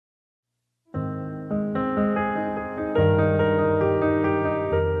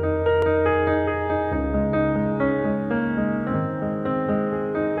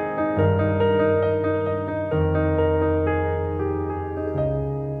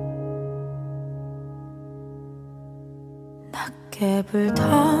짙게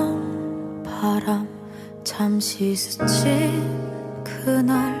불던 바람 잠시 스친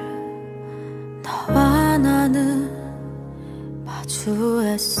그날 너와 나는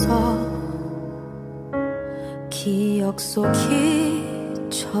마주했어. 기억 속이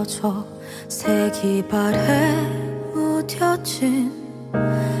젖어 새기발에 무뎌진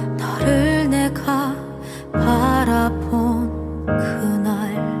너를 내가 바라본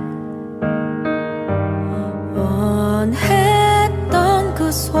그날 원했던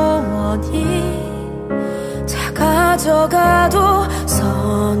그 소원이 작아져가도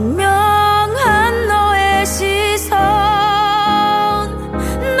선명한 너의 시선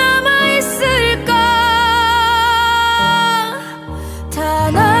남아있을까.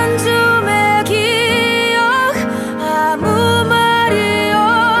 단 한 줌의 기억 아무 말이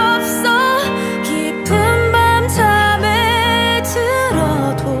없어. 깊은 밤 잠에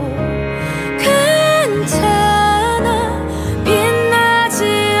들어도 괜찮아. 빛나지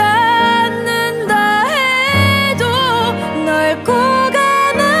않는다 해도 널 꼭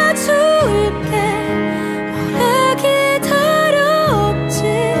안아줄게. 오래 기다렸지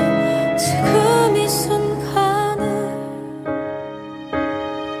지금 이 순간을.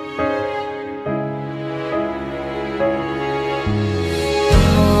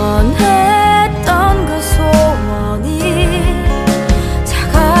 원했던 그 소원이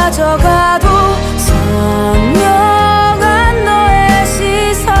작아져가도 선명한 너의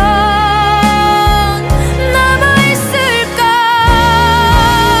시선 남아있을까.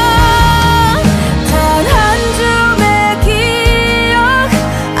 단 한 줌의 기억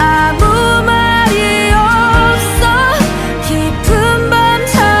아무 말이 없어. 깊은 밤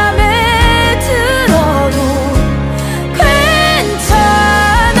잠에 들어도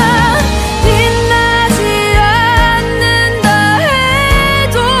괜찮아. 빛나지 않는다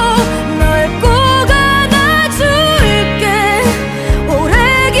해도 널 꼭 안아줄게. 오래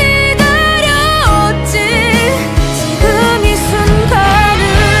기다렸지 지금 이 순간을.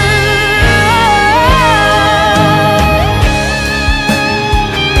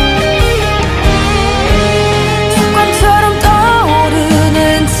 습관처럼 떠오르는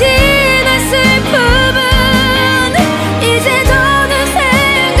진한 슬픔은 이제 더는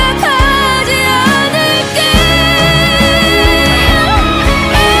생각하지 않을게.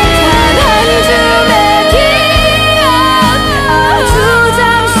 단 한 줌의 기억 아주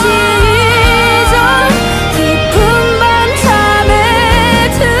잠시 잊어. 깊은 밤 잠에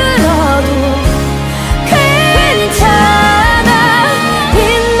들어도 괜찮아.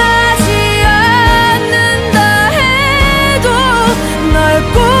 빛나지 않는다 해도 널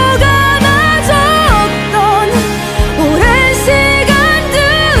꼭 안아줬던 오랜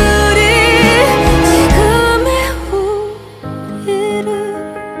시간들이 지금의 우리를.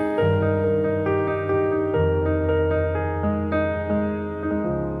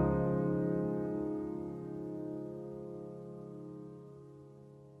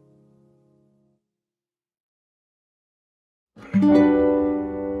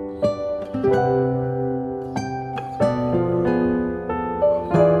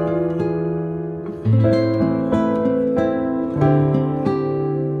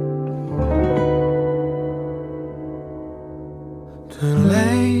 Too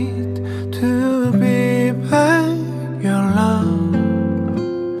late to be back your love.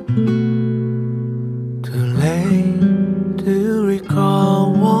 Too late to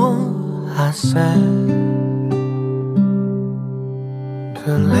recall what I said.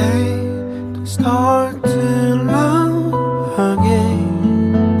 Too late to start to love again.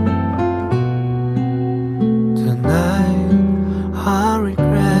 Tonight I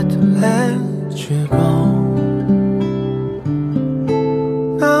regret to let you go.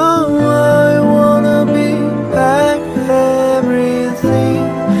 Now I wanna be back everything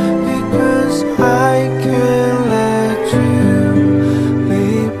because I can't let you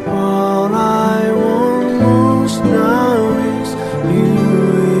leave. All I want most now is you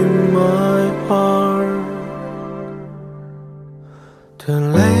in my heart. Too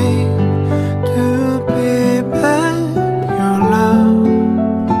late to be back your love.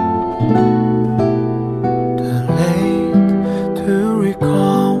 Too late to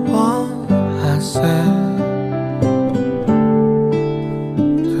recall what I said.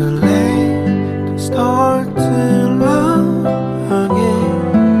 Too late to start to love again.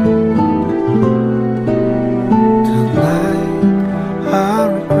 Tonight I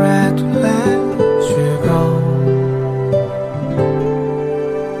regret to let you go.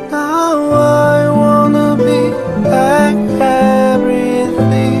 Now I wanna be back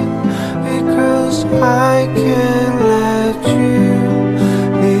everything because I can't let you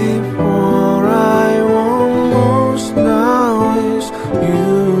leave. All I want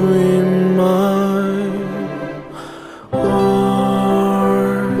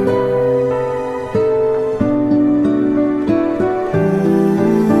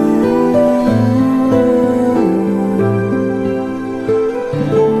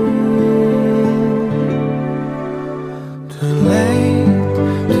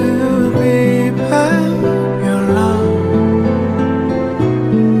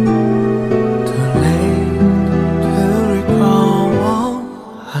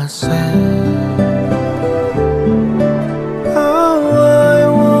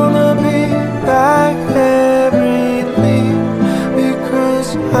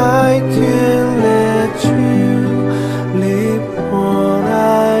I can't let you leave. What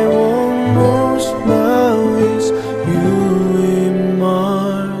I want most now is you in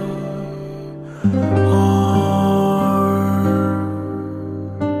my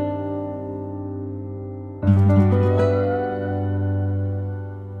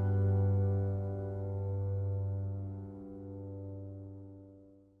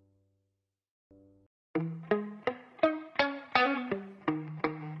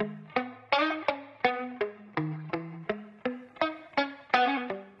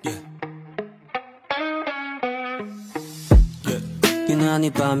유난히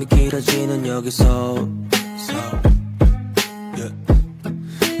밤이 길어지는 여기서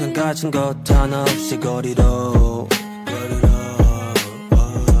난 가진 것 하나 없이 거리로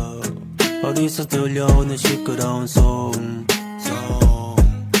어디서 들려오는 시끄러운 소음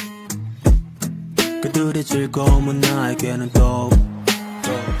그들의 즐거움은 나에게는 또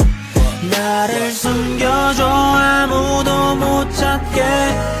나를 숨겨줘 아무도 못 찾게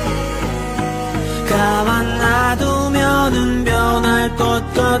가만 놔두면은 변할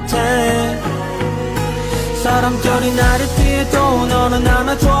것 같아 사람들이 나를 피해도 너는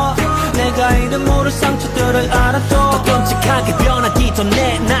안아줘 내가 이름 모를 상처들을 알아도 더 끔찍하게 변하기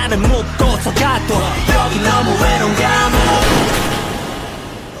전에 나를 묶고서 가도 여기 너무 외로운 감옥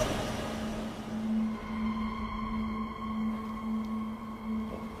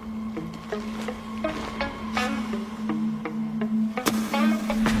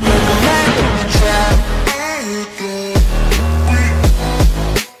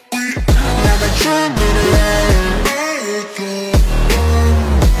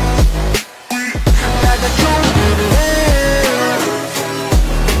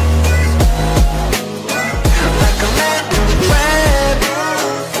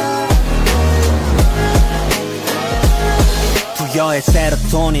부여의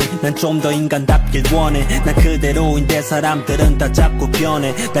세로토닌 난 좀 더 인간답길 원해 난 그대로인데 사람들은 다 자꾸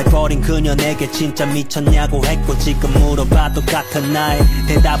변해 날 버린 그녀에게 진짜 미쳤냐고 했고 지금 물어봐도 같은 나의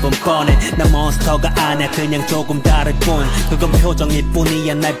대답은 뻔해 난 몬스터가 아니야 그냥 조금 다를 뿐 그건 표정일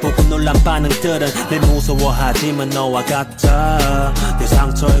뿐이야 날 보고 놀란 반응들은 날 무서워하지만 너와 같아 내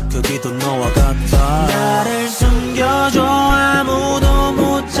상처의 크기도 너와 같아 나를 숨겨줘 아무도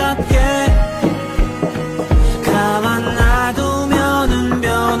못 찾게 가만 놔두면은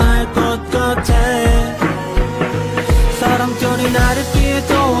변할 것 같아 사람들이 나를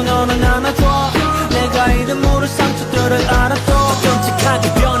피해도 너는 안아줘 내가 이름 모를 상처들을 알아도 더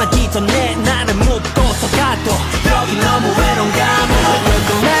끔찍하게 변하기 전에 나를 묶고서 가도 여기 너무 외로운 감옥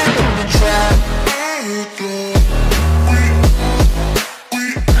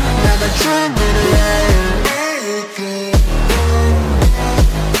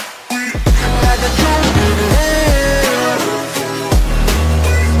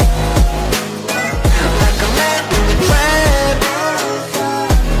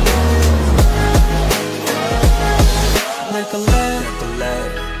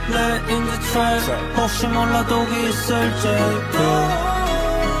혹시 몰라 독이 있을지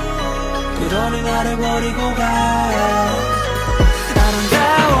그러니 나를 버리고 가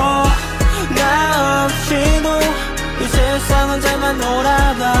아름다워 나 없이도 이 세상은 잘만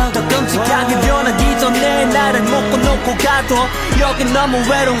놀아가 더 끔찍하게 변하기 전에 나를 묶고 놓고 가도 여긴 너무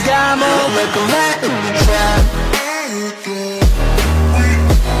외로운 감옥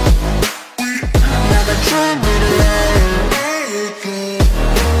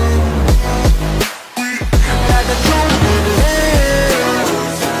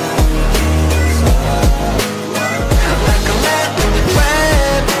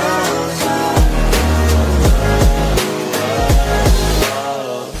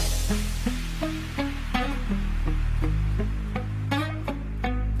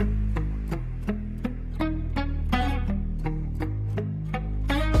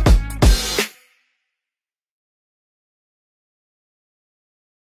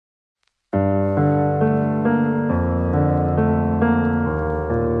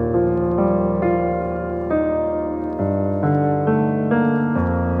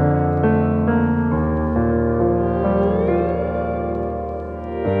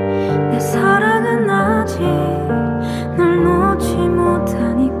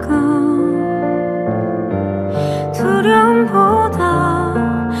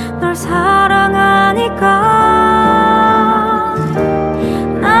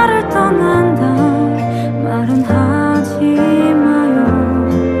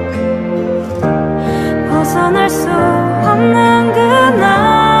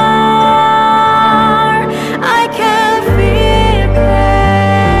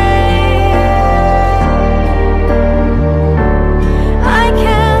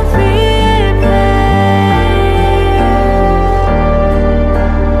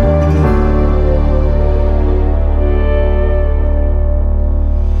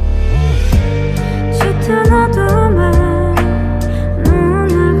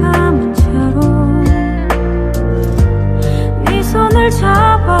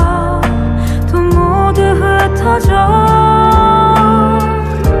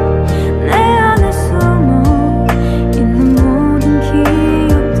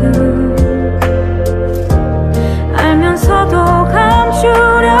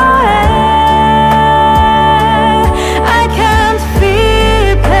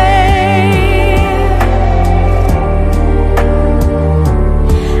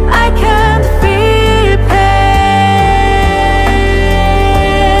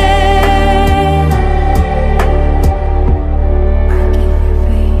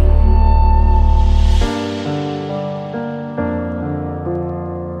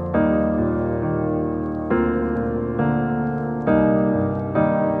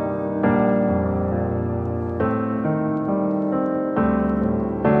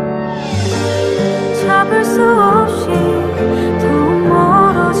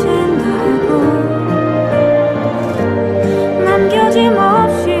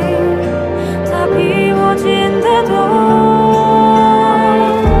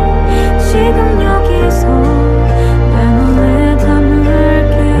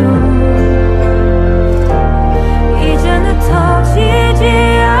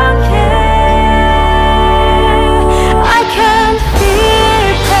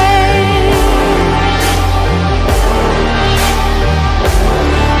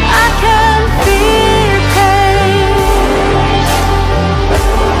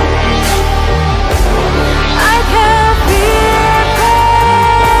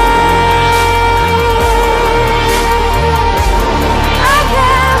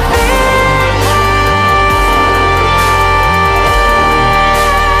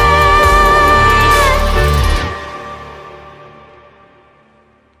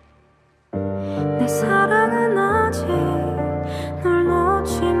사랑